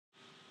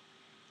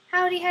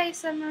Howdy hey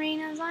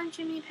submariners, I'm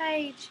Jimmy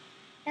Page,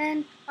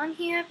 and I'm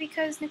here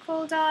because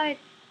Nicole died,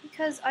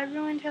 because I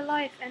ruined her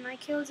life and I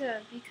killed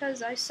her,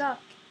 because I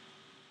suck.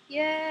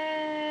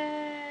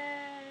 Yay!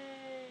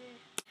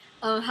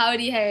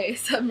 Howdy hey,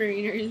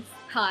 submariners.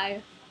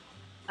 Hi.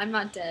 I'm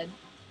not dead.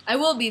 I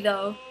will be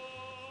though,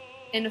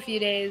 in a few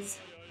days.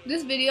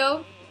 This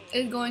video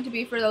is going to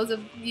be for those of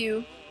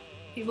you,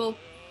 people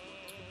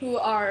who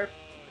are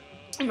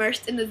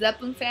immersed in the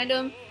Zeppelin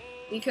fandom,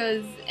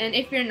 because, and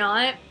if you're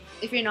not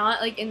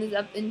like into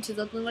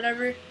Zeppelin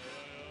whatever,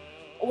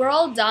 we're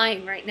all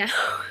dying right now.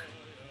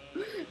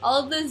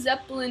 All of the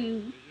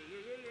Zeppelin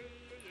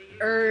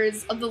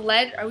of the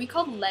lead, are we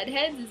called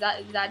leadheads? Is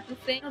that the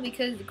thing?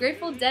 Because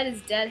Grateful Dead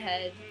is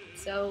Deadhead,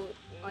 so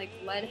like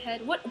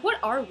leadhead. What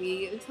are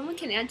we? If someone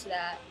can answer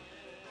that.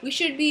 We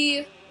should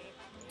be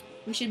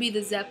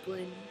the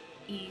Zeppelin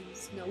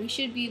Eves. No, we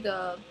should be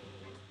the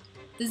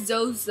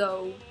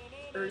Zozo.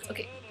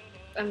 Okay,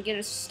 I'm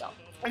gonna stop.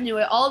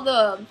 Anyway, all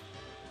the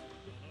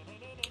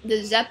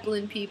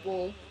Zeppelin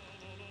people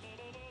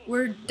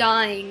were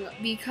dying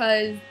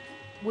because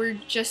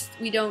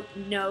we don't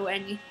know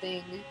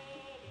anything.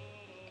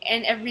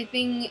 And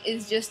everything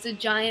is just a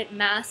giant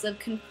mass of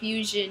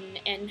confusion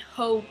and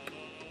hope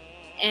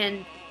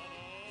and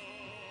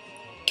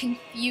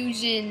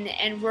confusion,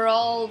 and we're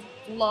all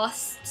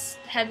lost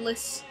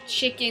headless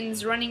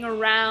chickens running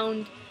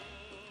around.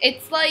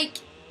 It's like,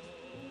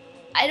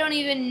 I don't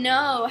even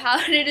know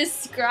how to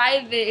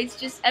describe it. It's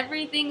just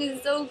everything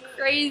is so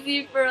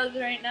crazy for us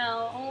right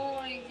now. Oh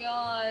my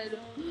god.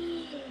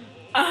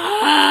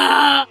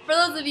 For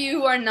those of you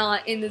who are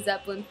not in the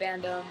Zeppelin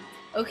fandom,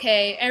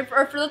 okay,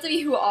 or for those of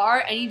you who are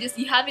and you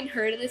haven't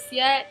heard of this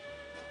yet,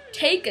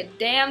 take a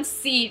damn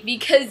seat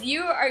because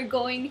you are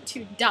going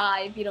to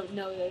die if you don't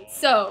know this.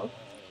 So,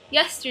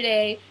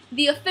 yesterday,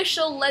 the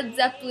official Led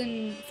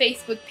Zeppelin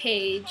Facebook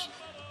page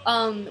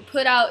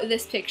put out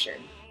this picture.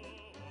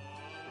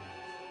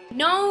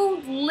 No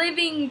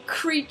living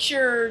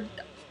creature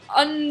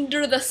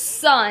under the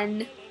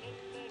sun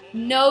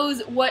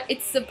knows what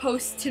it's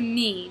supposed to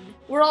mean.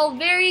 We're all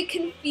very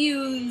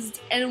confused,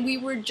 and we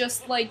were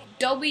just like,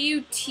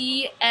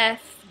 WTF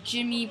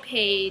Jimmy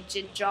Page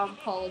and John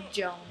Paul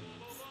Jones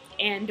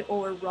and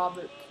or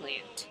Robert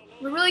Plant.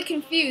 We're really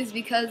confused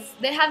because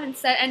they haven't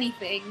said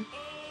anything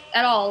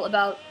at all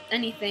about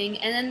anything,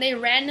 and then they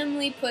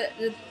randomly put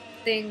the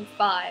thing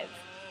 5.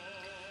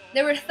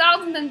 There were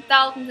thousands and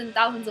thousands and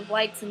thousands of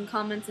likes and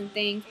comments and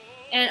things,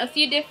 and a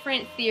few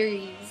different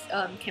theories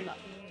came up.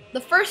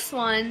 The first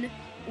one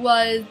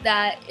was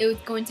that it was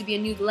going to be a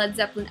new Led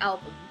Zeppelin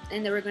album,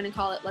 and they were going to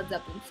call it Led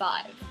Zeppelin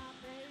 5.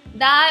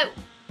 That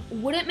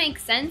wouldn't make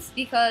sense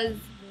because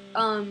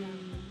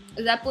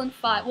Zeppelin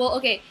 5, well,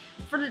 okay,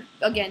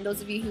 again,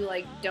 those of you who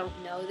like don't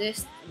know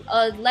this,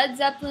 Led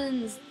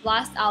Zeppelin's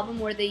last album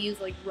where they use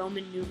like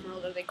Roman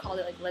numerals, or they called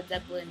it like Led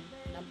Zeppelin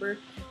number,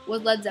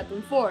 was Led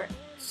Zeppelin 4.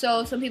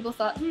 So some people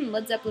thought,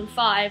 Led Zeppelin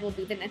 5 will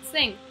be the next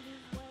thing.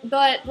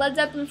 But Led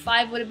Zeppelin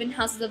 5 would have been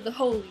Houses of the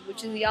Holy,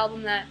 which is the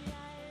album that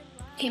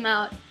came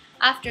out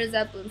after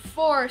Zeppelin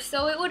 4,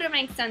 so it wouldn't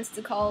make sense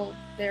to call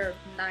their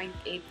 9th,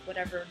 8th,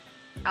 whatever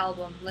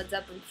album Led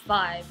Zeppelin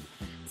 5.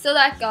 So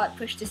that got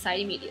pushed aside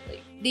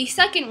immediately. The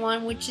second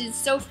one, which is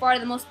so far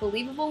the most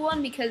believable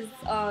one, because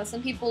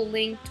some people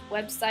linked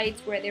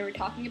websites where they were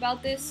talking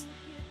about this,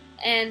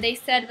 and they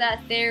said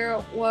that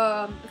there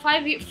were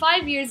 5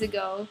 years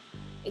ago,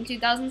 in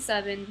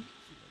 2007,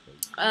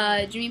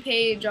 Jimmy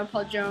Page, John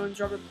Paul Jones,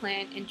 Robert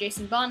Plant, and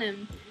Jason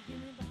Bonham,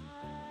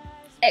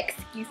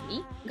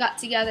 got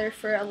together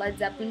for a Led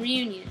Zeppelin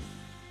reunion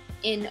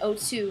in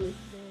 '02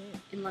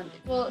 in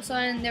London. Well, so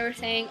and they were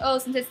saying, oh,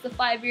 since it's the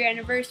 5-year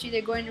anniversary,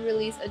 they're going to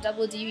release a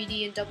double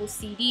DVD and double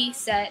CD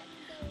set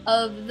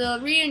of the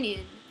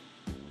reunion.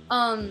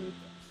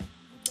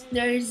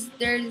 There's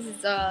quite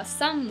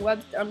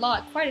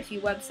a few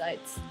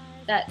websites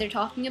that they're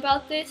talking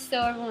about this,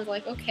 so everyone was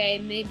like, okay,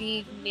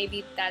 maybe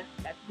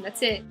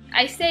that's it.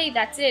 I say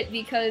that's it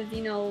because,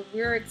 you know,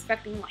 we're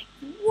expecting like,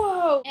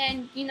 whoa!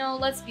 And, you know,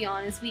 let's be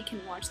honest, we can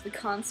watch the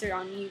concert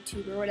on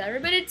YouTube or whatever,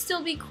 but it'd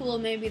still be cool.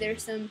 Maybe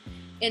there's some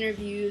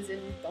interviews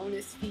and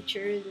bonus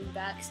features and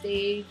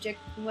backstage,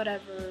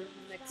 whatever,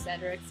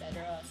 etc.,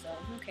 etc. So,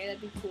 okay, that'd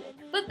be cool.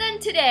 But then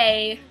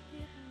today,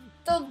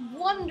 the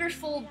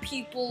wonderful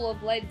people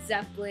of Led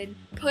Zeppelin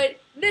put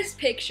this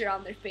picture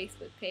on their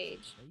Facebook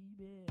page.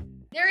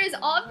 There is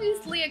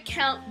obviously a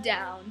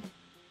countdown,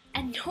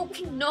 and no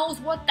one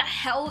knows what the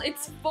hell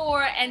it's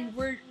for, and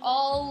we're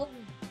all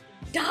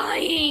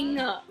dying.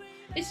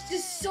 It's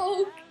just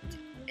so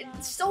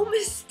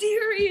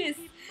mysterious,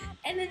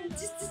 and then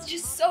it's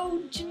just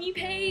so Jimmy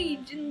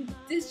Page, and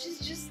this is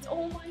just,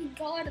 oh my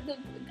god, the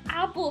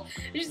apple,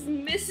 it's just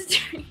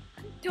mystery.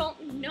 I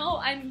don't know,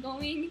 I'm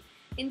going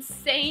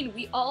insane.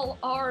 We all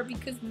are,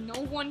 because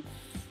no one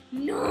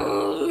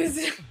knows.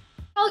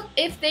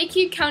 If they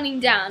keep counting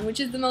down, which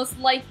is the most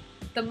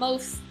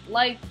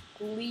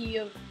likely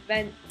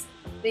event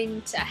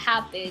thing to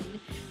happen,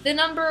 the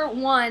number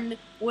 1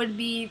 would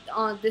be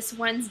on this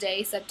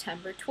Wednesday,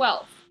 September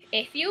 12th.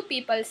 A few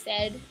people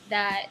said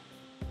that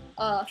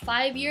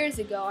 5 years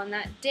ago on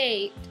that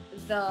date,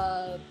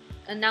 the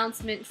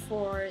announcement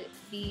for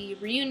the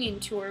reunion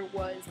tour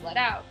was let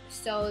out.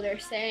 So they're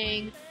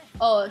saying,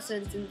 oh,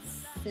 since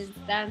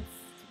that's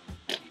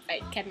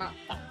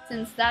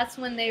since that's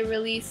when they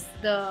released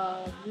the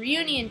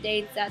reunion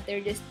dates that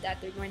they're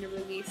going to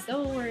release,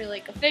 so we're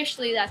like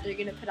officially that they're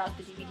gonna put out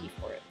the DVD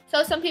for it.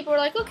 So some people are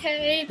like,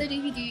 okay, the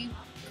DVD,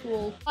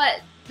 cool.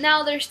 But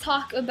now there's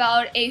talk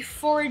about a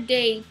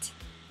 4-date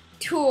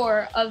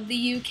tour of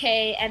the UK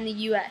and the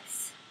US.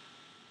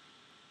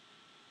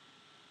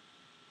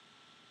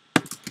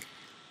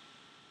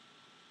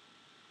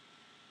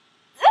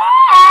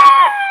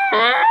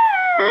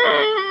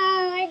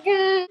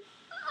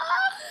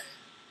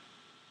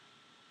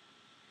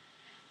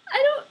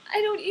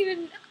 I don't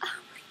even, oh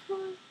my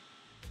god.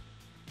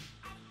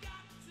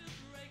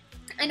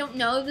 I don't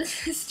know if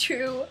this is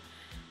true,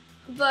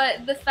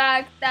 but the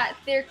fact that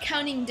they're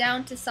counting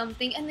down to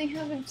something and they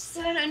haven't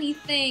said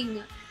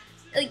anything.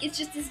 Like, it's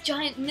just this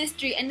giant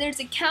mystery, and there's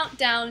a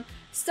countdown,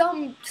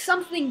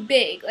 something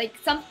big, like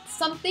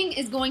something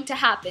is going to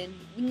happen.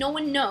 No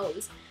one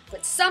knows,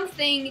 but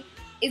something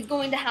is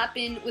going to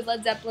happen with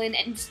Led Zeppelin,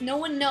 and just no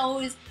one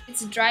knows.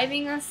 It's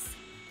driving us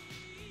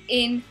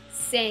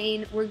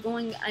insane.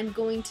 I'm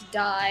going to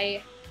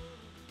die.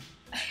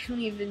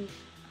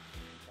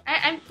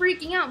 I'm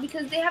freaking out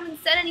because they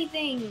haven't said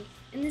anything,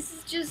 and this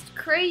is just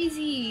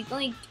crazy.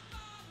 Like,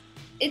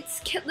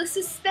 the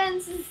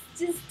suspense is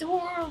just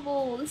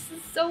horrible. This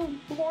is so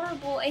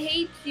horrible. I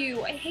hate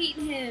you. I hate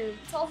him.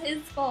 It's all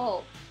his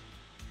fault.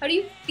 How do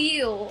you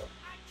feel?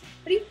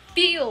 How do you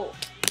feel?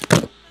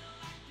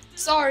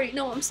 Sorry.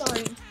 No, I'm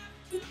sorry.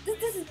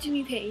 This is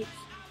Jimmy Page.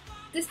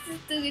 This is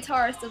the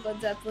guitarist of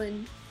Led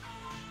Zeppelin.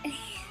 I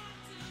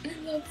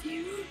love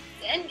you.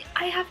 And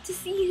I have to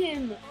see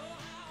him.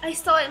 I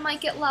saw it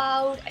might get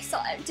loud. I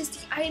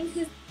am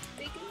his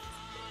biggest.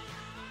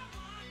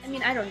 I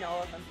mean, I don't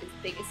know if I'm his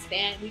biggest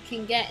fan. We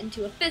can get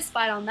into a fist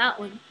fight on that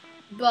one.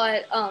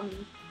 But,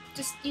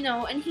 just, you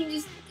know, and he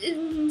just, it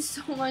means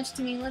so much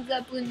to me. Led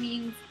Zeppelin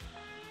means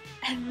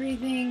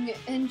everything.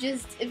 And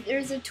just, if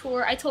there's a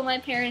tour, I told my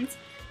parents,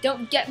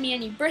 don't get me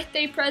any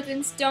birthday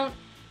presents. Don't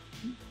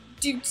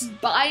just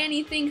buy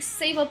anything.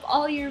 Save up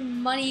all your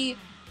money.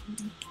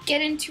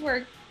 Get into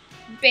our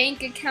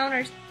bank account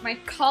or my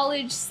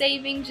college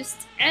saving.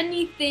 Just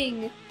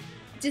anything.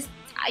 Just,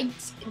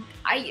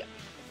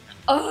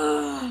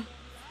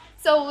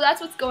 So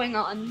that's what's going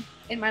on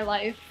in my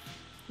life.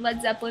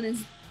 Led Zeppelin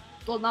is,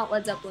 well, not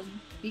Led Zeppelin,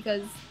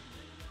 because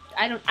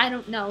I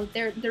don't know.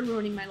 They're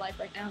ruining my life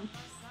right now.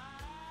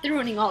 They're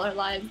ruining all our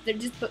lives. They're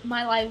just, but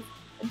my life,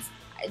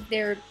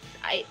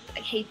 I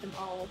hate them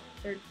all.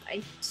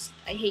 I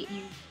hate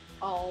you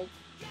all.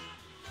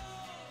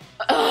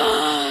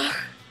 The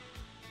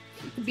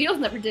Beatles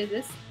never did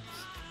this.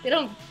 They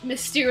don't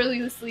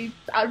mysteriously,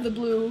 out of the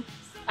blue,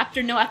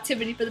 after no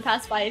activity for the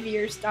past 5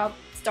 years, start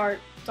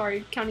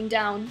counting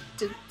down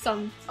to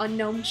some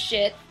unknown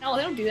shit. No,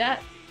 they don't do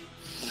that.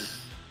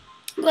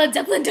 Led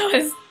Zeppelin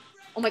does.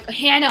 Oh my god,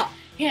 Hannah,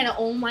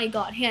 oh my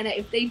god, Hannah,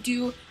 if they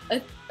do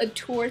a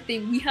tour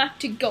thing, we have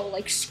to go,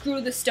 like, screw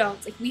the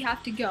Stones, like, we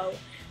have to go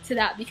to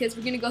that, because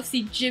we're gonna go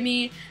see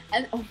Jimmy,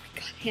 and oh my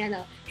god,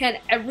 Hannah,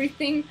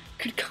 everything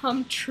could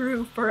come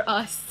true for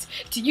us.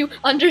 Do you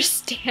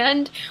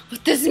understand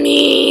what this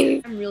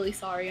means? I'm really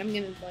sorry, I'm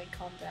gonna, like,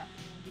 calm down,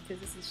 because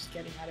this is just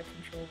getting out of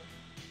control.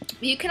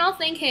 But you can all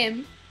thank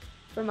him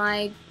for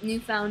my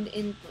newfound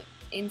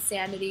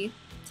insanity.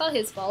 It's all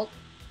his fault.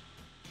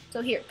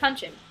 So here,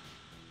 punch him.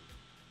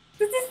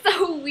 This is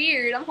so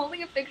weird. I'm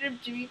holding a picture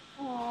of Jimmy.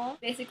 Aww.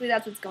 Basically,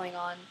 that's what's going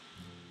on.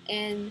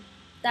 And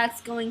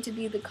that's going to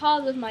be the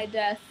cause of my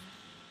death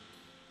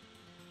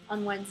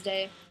on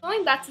Wednesday.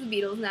 Going back to the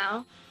Beatles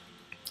now.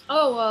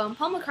 Oh,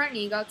 Paul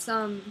McCartney got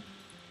something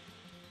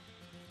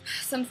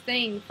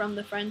from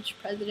the French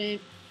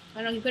president.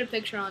 I don't know, he put a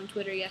picture on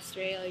Twitter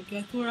yesterday, like,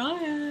 guess where I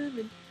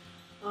am,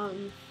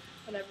 and,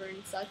 whatever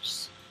and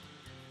such.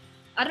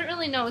 I don't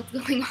really know what's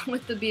going on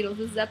with the Beatles.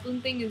 The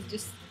Zeppelin thing is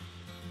just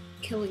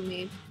killing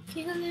me.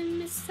 Killing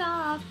me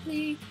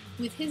softly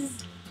with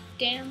his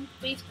damn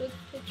Facebook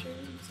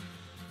pictures.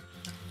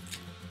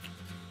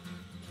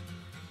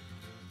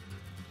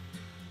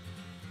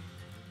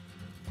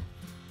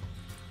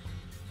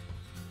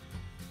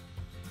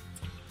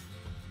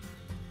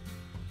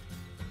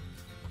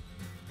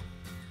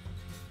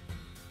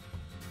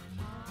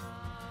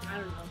 I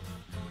don't know.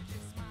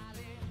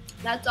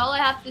 That's all I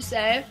have to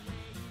say.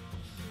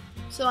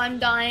 So I'm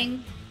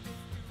dying.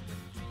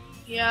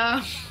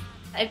 Yeah.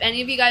 If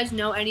any of you guys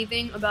know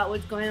anything about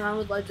what's going on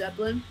with Led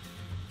Zeppelin,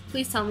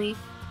 please tell me.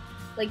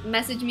 Like,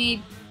 message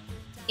me,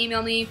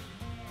 email me,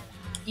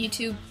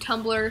 YouTube,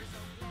 Tumblr.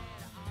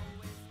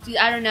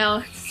 I don't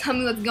know, tell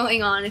me what's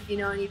going on if you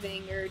know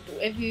anything, or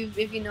if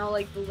you know,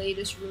 like, the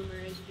latest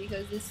rumors,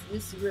 because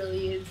this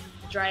really is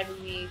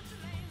driving me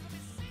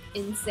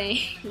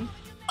insane.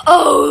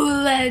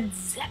 Oh, Led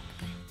Zeppelin.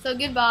 So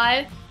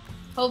goodbye.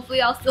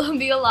 Hopefully I'll still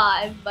be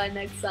alive by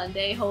next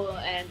Sunday, and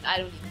I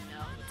don't even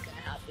know what's gonna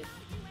happen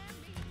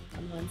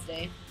on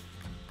Wednesday.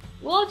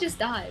 we'll all just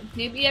die.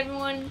 Maybe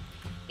everyone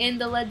in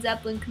the Led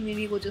Zeppelin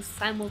community will just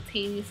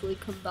simultaneously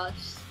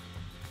combust.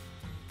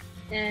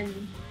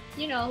 And,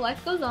 you know,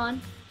 life goes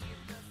on.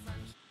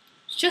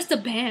 It's just a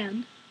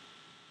band.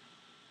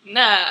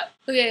 Nah.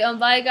 Okay,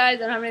 bye guys.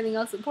 I don't have anything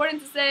else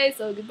important to say,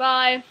 so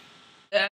goodbye.